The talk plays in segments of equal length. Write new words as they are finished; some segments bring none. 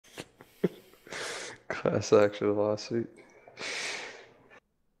Class action lawsuit.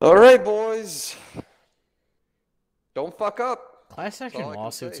 All right, boys. Don't fuck up. Class That's all action I can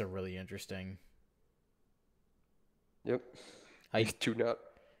lawsuits say. are really interesting. Yep. I They do not.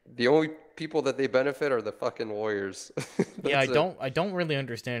 The only people that they benefit are the fucking lawyers. yeah, That's it. I don't really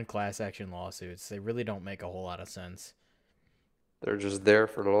understand class action lawsuits. They really don't make a whole lot of sense. They're just there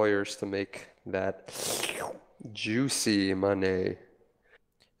for lawyers to make that juicy money.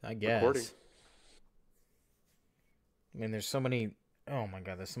 I Recording. guess. I mean, there's so many. Oh my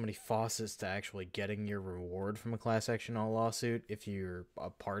god, there's so many faucets to actually getting your reward from a class action lawsuit if you're a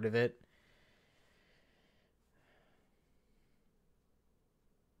part of it.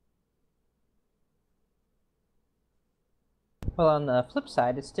 Well, on the flip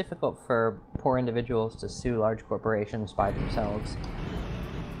side, it's difficult for poor individuals to sue large corporations by themselves.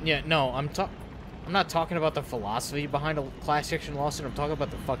 Yeah, no, I'm not talking about the philosophy behind a class action lawsuit. I'm talking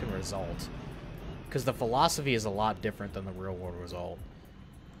about the fucking result. Because the philosophy is a lot different than the real world result.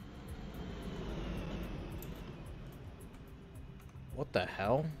 What the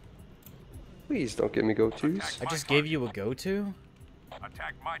hell? Please don't give me go-tos. I just gave you a go-to?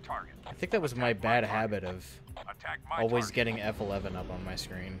 Attack my target. I think that was my bad habit of Attack my always target. getting F11 up on my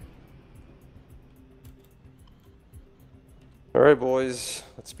screen. All right, boys.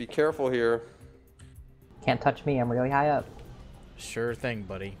 Let's be careful here. Can't touch me, I'm really high up. Sure thing,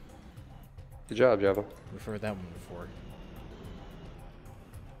 buddy. Good job, Java. We've heard that one before.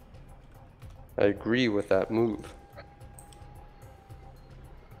 I agree with that move.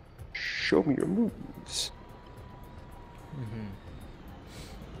 Show me your moves.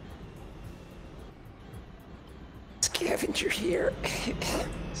 Scavenger here.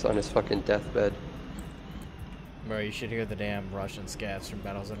 It's on his fucking deathbed. Bro, you should hear the damn Russian scavs from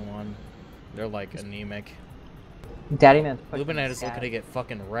Battles in 1. They're like anemic. Daddy Man's pushing Lubinet the is looking sky. to get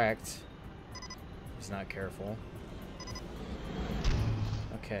fucking wrecked. He's not careful.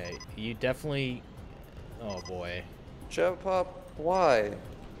 Okay, you definitely... Oh boy. Java Pop, why?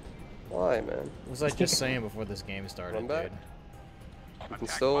 Why, man? What was I just saying before this game started, Run back. dude? You can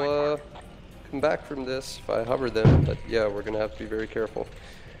still come back from this if I hover them, but yeah, we're gonna have to be very careful.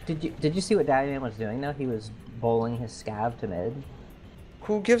 Did you see what Daddy Man was doing though? He was bowling his scav to mid.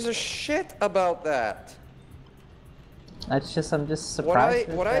 Who gives a shit about that? I'm just surprised.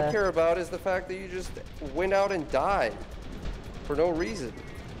 What I care about is the fact that you just went out and died for no reason.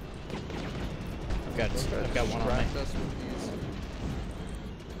 I've got one on me. Distract us with these-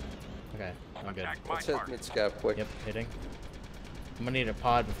 Okay, I'm good. Attack my Let's hit target. mid-scav quick. Yep, hitting. I'm gonna need a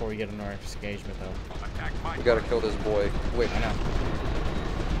pod before we get into our engagement, though. Attack my We gotta target. kill this boy. Quick. I know.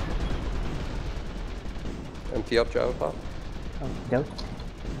 Empty up, Java Pop. Oh, go.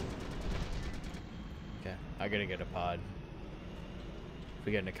 Okay, I gotta get a pod. If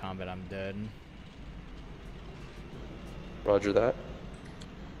we get into combat, I'm dead. Roger that.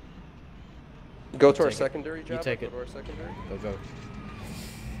 Go to our take it. secondary, Java. take Go it. to our secondary. Go, go.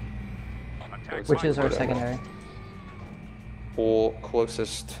 Attack Which my is our target. secondary? Pool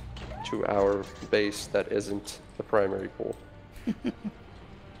closest to our base that isn't the primary pool.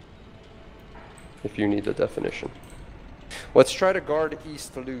 If you need the definition. Let's try to guard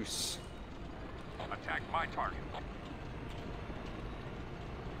east loose. Attack my target.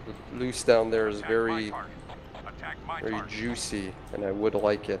 Loose down there is Attack my very, target. Attack my very target. juicy, and I would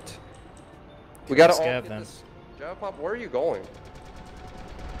like it. We gotta all Scav get them. this. Java Pop, where are you going?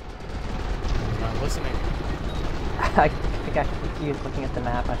 Not listening. I think I confused looking at the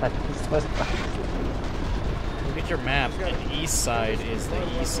map. I thought this was. Look at your map, and east side is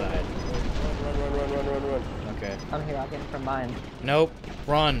the east side. Run. Okay. I'm here. I'll get it from mine. Nope.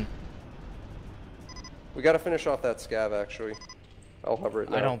 Run. We gotta finish off that scav, actually. I'll hover it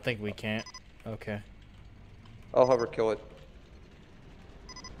now. I don't think we can't. Okay. I'll hover kill it.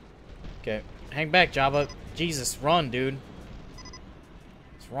 Okay. Hang back, Java. Jesus, run, dude.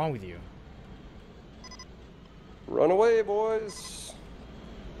 What's wrong with you? Run away, boys.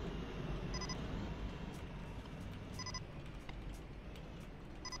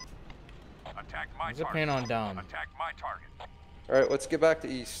 Attack my Where's the target. pan on down? Attack my target. Alright, let's get back to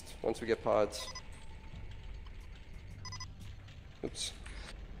east once we get pods. Oops.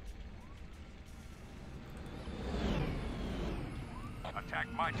 Attack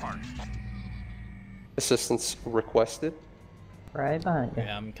my target. Assistance requested. Right behind you.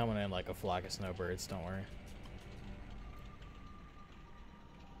 Yeah, I'm coming in like a flock of snowbirds, don't worry.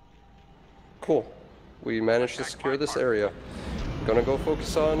 Cool. We managed to secure this area. Gonna go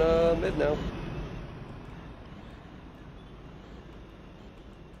focus on mid now.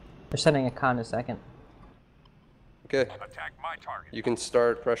 They're sending a con a second. Okay, Attack my target. you can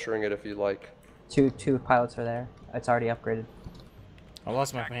start pressuring it if you like. Two pilots are there. It's already upgraded. I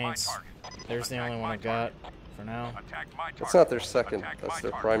lost my Attack paints. target. There's the only Attack one my I got target. for now. Attack my target. That's not their second. Attack That's my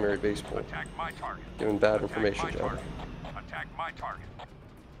their target. primary base pool. Attack my target. Giving bad Attack information, my Jabba. target. Attack my target.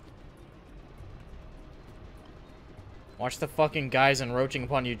 Watch the fucking guys encroaching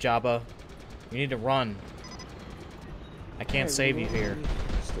upon you, Jabba. You need to run. I can't save you here.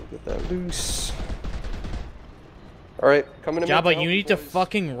 Still get that loose. Alright, coming to mid to Jabba, help you need to boys.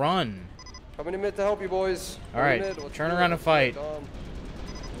 fucking run. Coming to mid to help you boys. Alright, Coming to mid. turn Let's do around it. and fight.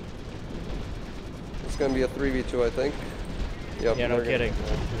 It's gonna be a 3v2, I think. Yep, Yeah, no they're gonna- kidding.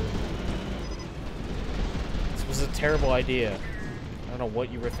 This was a terrible idea. I don't know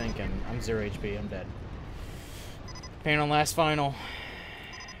what you were thinking. I'm 0 HP. I'm dead. Pain on last final.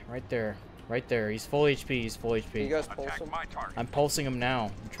 Right there. Right there. He's full HP. He's full Can HP. you guys pulse Attack him? my target. I'm pulsing him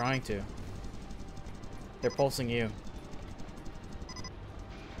now. I'm trying to. They're pulsing you.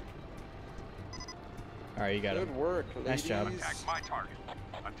 Alright, you got him. Good work, Nice job. ladies. Attack my target.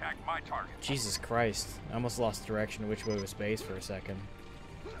 Attack my target. Jesus Christ. I almost lost direction of which way was base for a second.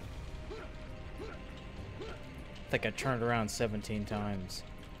 I think I turned around 17 times.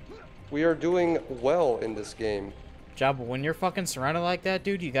 We are doing well in this game. Jabba, when you're fucking surrounded like that,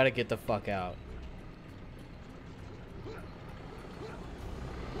 dude, you gotta get the fuck out.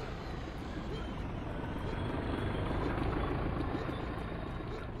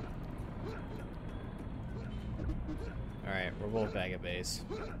 Alright, we're both back at base.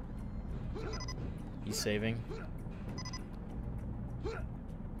 He's saving. I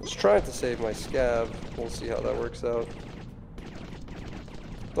was trying to save my scav. We'll see how that works out.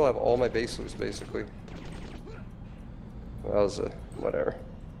 Still have all my base loose, basically. That was a whatever.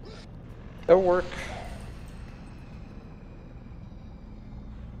 It'll work.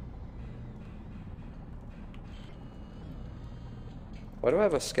 Why do I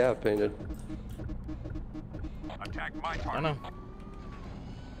have a scav painted? Attack my I don't target. know.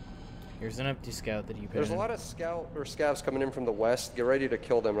 Here's an empty scout that you There's a painted. lot of scout or scavs coming in from the west. Get ready to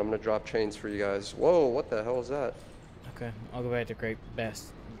kill them. I'm gonna drop chains for you guys. Whoa, what the hell is that? Okay, I'll go back to great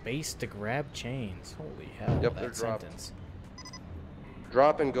base to grab chains. Holy hell, Yep, they're that dropped. sentence.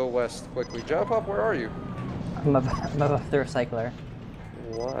 Drop and go west quickly. Jump up, where are you? I'm above the recycler.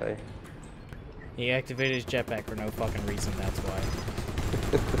 Why? He activated his jetpack for no fucking reason, that's why.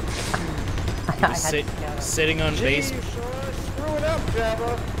 I He had, was to scout, sitting on base. Jeez, sure screwing up,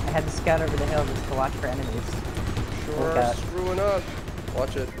 Jabba. I had to scout over the hill just to watch for enemies. Sure Look out. screwing up.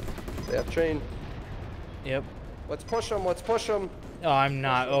 Watch it. They have chain. Yep. Let's push them. Let's push them. Oh, I'm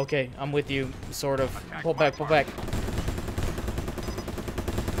not. Okay, I'm with you, sort of. Attack Pull my back, pull back.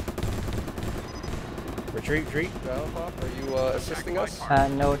 Retreat, retreat. Are you assisting us?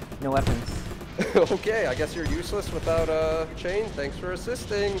 No weapons. Okay, I guess you're useless without chain. Thanks for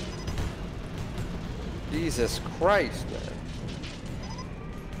assisting. Jesus Christ, man.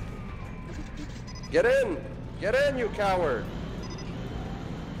 Get in! Get in, you coward!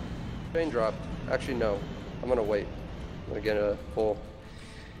 Chain dropped. Actually, no. I'm gonna wait. I'm gonna get a full.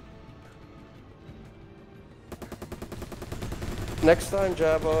 Next time,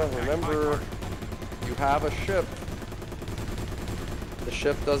 Jabba, remember, you have a ship. The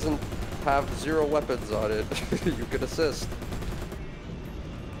ship doesn't have 0 weapons on it. You can assist.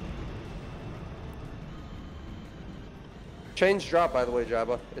 Chains drop, by the way,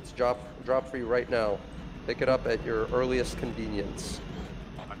 Jabba. It's drop for you right now. Pick it up at your earliest convenience.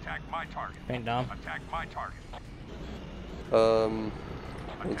 Attack my target. Paint down. Attack my target.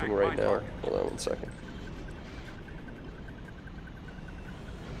 Anything right now. Hold on 1 second.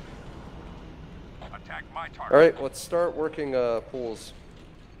 Attack my target. Alright, let's start working pools.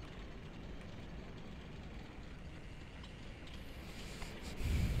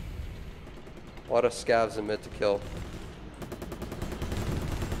 A lot of scavs in mid to kill.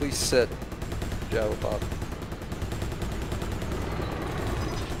 Please sit, Jabba Bob.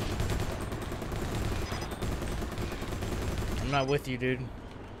 I'm not with you, dude.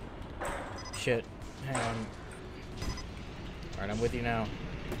 Shit. Hang on. Alright, I'm with you now.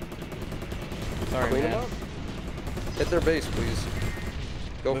 Sorry, Clean man. them up. Hit their base, please.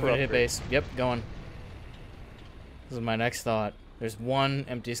 Go Moving for to hit upgrade. base. Yep, going. This is my next thought. There's one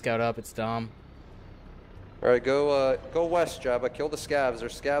empty scout up. It's Dom. Alright, go west, Jabba. Kill the scavs.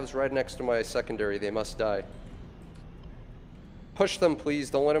 There's scavs right next to my secondary. They must die. Push them, please.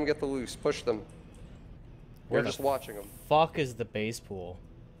 Don't let them get the loose. Push them. Where We're the just watching them. Fuck is the base pool?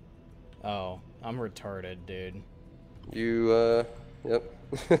 Oh, I'm retarded, dude. You, yep.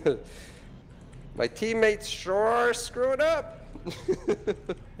 My teammates sure are screwing up.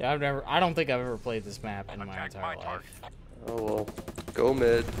 Yeah, I don't think I've ever played this map in my Attack entire my target. life. Oh well, go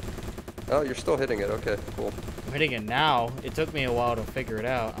mid. Oh, you're still hitting it. Okay, cool. I'm hitting it now. It took me a while to figure it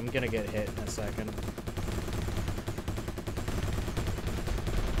out. I'm gonna get hit in a second.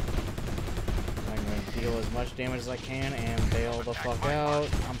 I'm gonna deal as much damage as I can and bail the fuck out.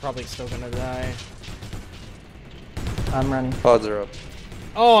 I'm probably still gonna die. I'm running. Pods are up.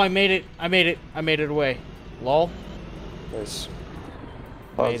 Oh, I made it. I made it. I made it away. Lol. Nice.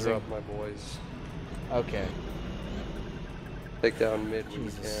 Pods Amazing. are up, my boys. Okay. Take down mid when you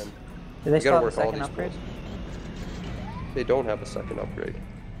Jesus. can. Do they You still gotta have a work all second these upgrade? pulls. They don't have a second upgrade.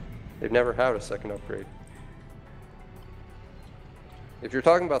 They've never had a second upgrade. If you're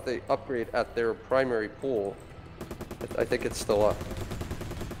talking about the upgrade at their primary pool, I think it's still up.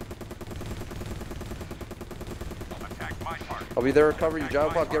 Attack my target. I'll be there to cover you,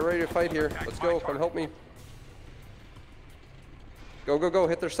 John Pop. Get ready to fight here. Let's go. Come help me. Go, go, go.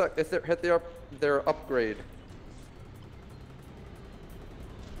 Hit their upgrade.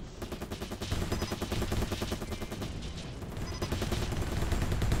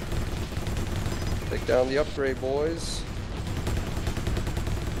 Take down the upgrade, boys.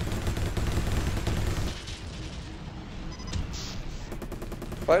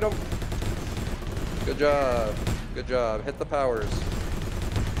 Fight them. Good job. Good job. Hit the powers.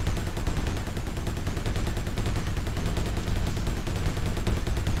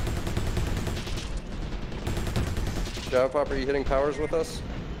 Java Pop, are you hitting powers with us?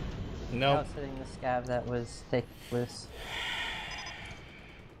 I Nope. was hitting the scav that was taken loose.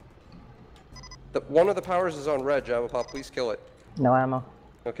 One of the powers is on red, Java Pop. Please kill it. No ammo.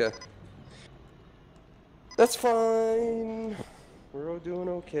 Okay. That's fine. We're all doing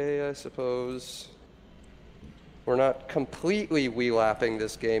okay, I suppose. We're not completely wee-lapping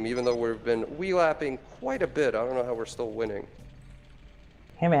this game, even though we've been wee-lapping quite a bit. I don't know how we're still winning.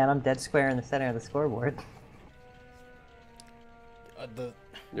 Hey man, I'm dead square in the center of the scoreboard.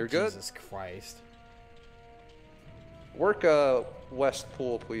 You're good? Jesus Christ. Work west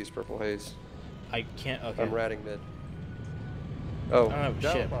pool, please, Purple Haze. I can't. Okay. I'm ratting mid. Oh, I don't have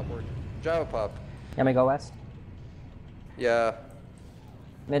Java shit. Pop, work. Java Pop. You want me to go west? Yeah.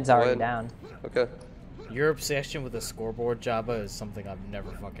 Mid's Go already ahead. down. Okay. Your obsession with the scoreboard, Jabba, is something I've never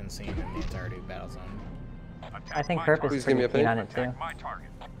fucking seen in the entirety of Battlezone. I think my Herp target. is Please give me pretty a keen ping. on it too. Attack my target.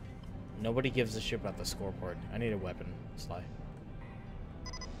 Nobody gives a shit about the scoreboard. I need a weapon, Sly.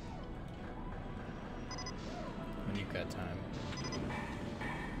 When you've got time.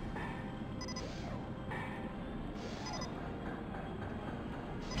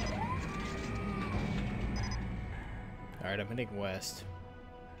 Alright, I'm heading west.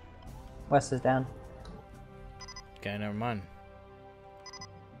 West is down. Okay, never mind.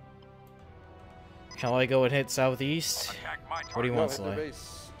 Shall I go and hit southeast? Attack my target. What do you No, want, hit their Sly?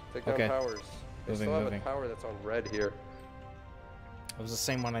 base. Take down Okay. powers. They Moving, still have moving. a power that's on red here. It was the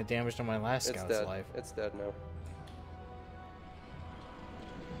same one I damaged on my last It's scout's dead. life. It's dead now.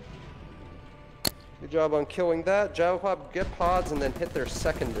 Good job on killing that. Java Pop, get pods and then hit their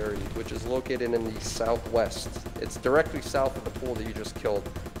secondary, which is located in the southwest. It's directly south of the pool that you just killed.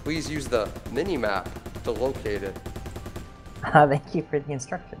 Please use the mini-map to locate it. Thank you for the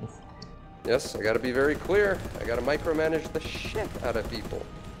instructions. Yes, I gotta be very clear. I gotta micromanage the shit out of people.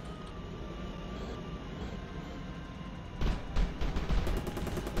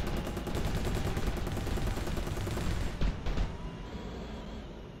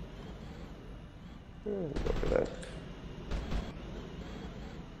 Look at that.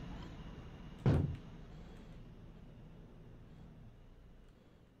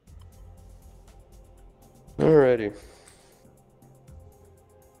 Alrighty.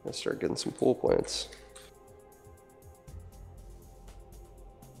 Let's start getting some pool plants.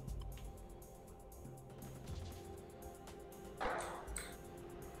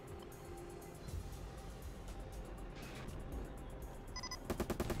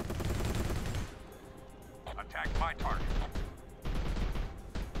 Attack my target.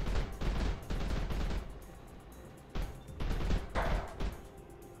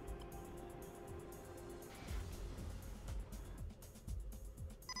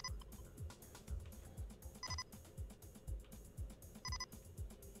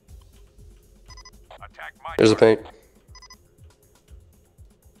 Attack my There's a target. paint.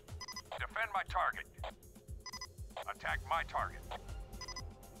 Defend my target. Attack my target.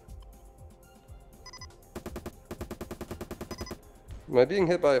 Am I being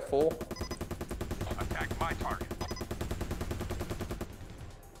hit by a full? Attack my target.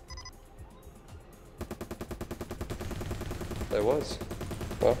 I was.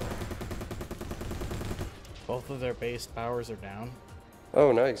 Well, Both of their base powers are down.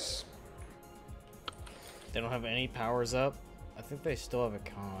 oh, nice. They don't have any powers up. I think they still have a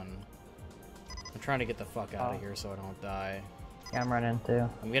con. I'm trying to get the fuck out of here so I don't die. Yeah, I'm running too.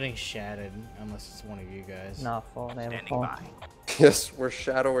 I'm getting shattered, unless it's one of you guys. Not full. They have a Standing full. by. Yes, we're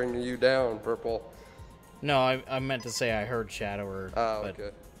shadowing you down, Purple. No, I meant to say I heard Shadower. Oh, but,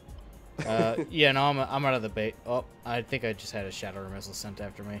 okay. yeah, no, I'm out of the bait. Oh, I think I just had a Shadower missile sent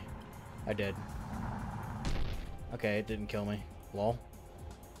after me. I did. Okay, it didn't kill me. Lol.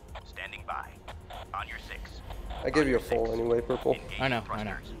 Standing by. On your 6. I give you a full anyway, Purple. I know, I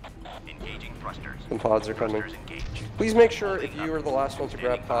know. Engaging thrusters. Some pods are coming. Thrusters engaged. Please make sure if you are the last one to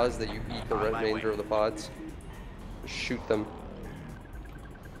grab pods that you eat the remainder of the pods. Just shoot them.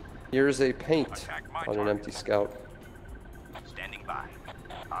 Here's a paint on an empty scout. Standing by.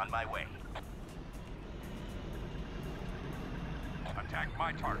 On my way. Attack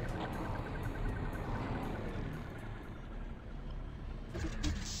my target.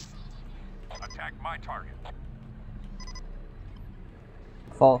 Attack my target.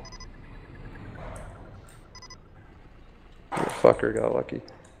 Full. Fucker got lucky.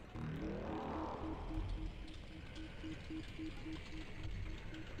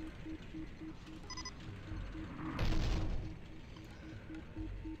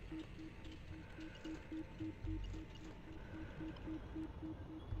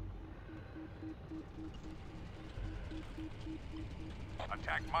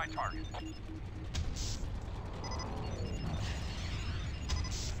 Attack my target.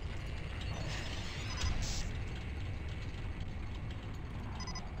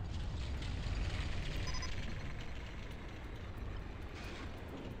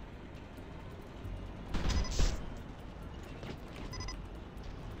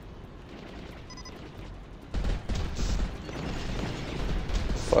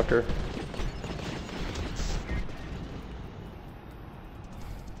 Fucker.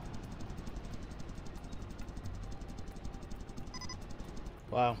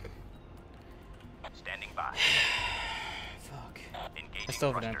 Wow. Standing by. Fuck. Engaging I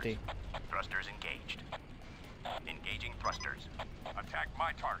still have it thrusters. empty. Thrusters engaged. Engaging thrusters. Attack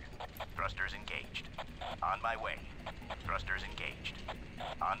my target. Thrusters engaged. On my way. Thrusters engaged.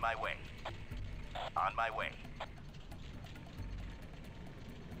 On my way. On my way.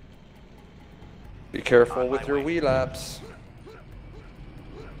 Be careful with your Welaps.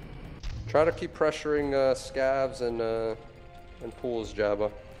 Try to keep pressuring scavs and pools, Jabba.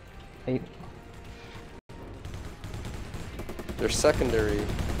 8. Their secondary,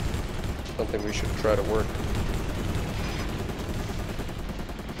 something we should try to work.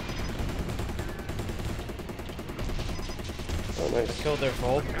 Oh, nice. Killed their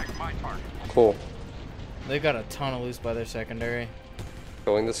full. Attack my target. Cool. They got a ton of loose by their secondary.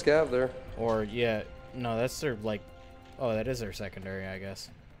 Going the scav there. Or, yeah, no, that's their, like, oh, that is their secondary, I guess.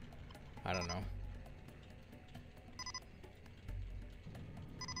 I don't know.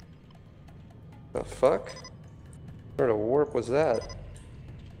 The fuck? What sort of warp was that?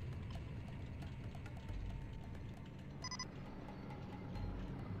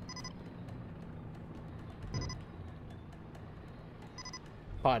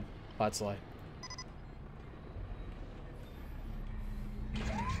 Pod slide.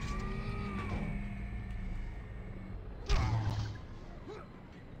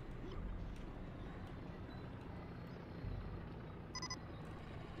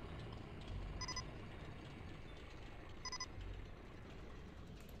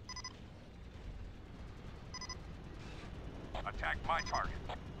 Attack my target.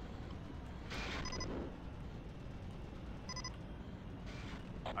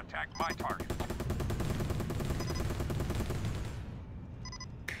 Attack my target.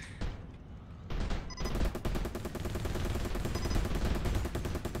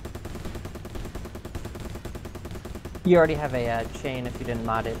 You already have a chain if you didn't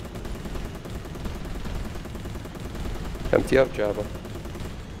mod it. Empty up, Jabba.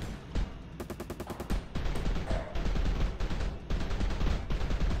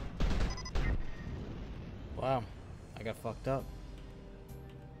 Wow. I got fucked up.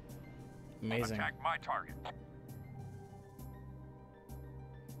 Amazing. Attack my target.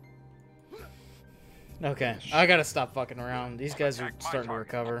 Okay, I gotta stop fucking around. These guys are Attack my starting to target.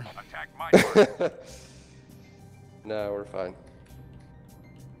 recover. Attack my target. No, we're fine.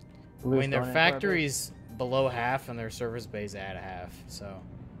 I mean, their factory's below half and their service bay's at half, so.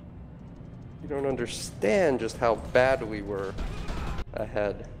 You don't understand just how bad we were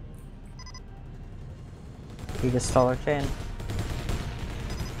ahead. You just stole our chain.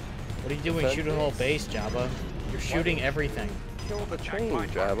 What are you doing shooting the whole base, Jabba? You're shooting everything. Kill the chain,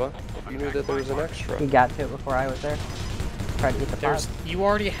 Jabba. If you knew that there was an extra. He got to it before I was there. Tried to eat the pod. You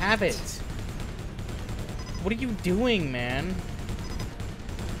already have it. What are you doing, man?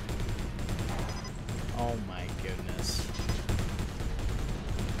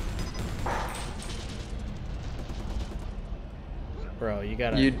 Bro, you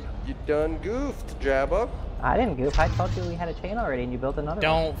gotta... You done goofed, Jabba. I didn't goof. I told you we had a chain already, and you built another one.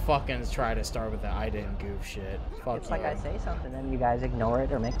 Don't fucking try to start with the I didn't goof shit. Fuck It's you. like I say something, then you guys ignore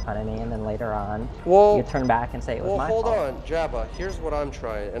it or make fun of me, and then later on, Well, you turn back and say it was my fault. hold on, Jabba. Here's what I'm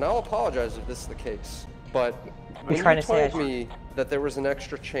trying, and I'll apologize if this is the case. But when trying you to say told me that there was an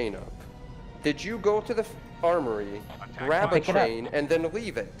extra chain up, did you go to the armory, grab a Pick it up. chain, and then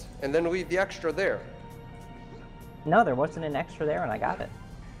leave it, and then leave the extra there? No, there wasn't an extra there, and I got it.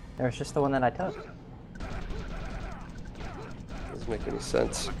 There was just the one that I took. Doesn't make any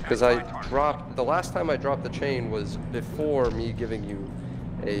sense, because I dropped the last time I dropped the chain was before me giving you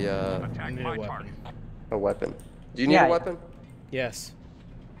a I need a weapon. weapon. Do you need Yeah, a yeah. weapon? Yes.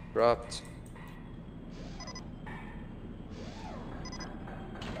 Dropped.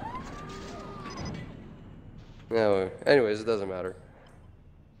 No, anyways, it doesn't matter.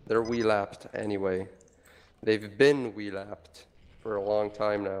 They're Welapped anyway. They've been Welapped for a long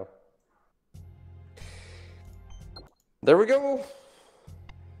time now. There we go.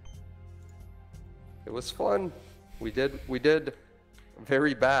 It was fun. We did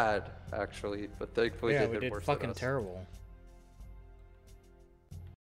very bad actually, but thankfully Yeah, they we did did worse than fucking us. terrible.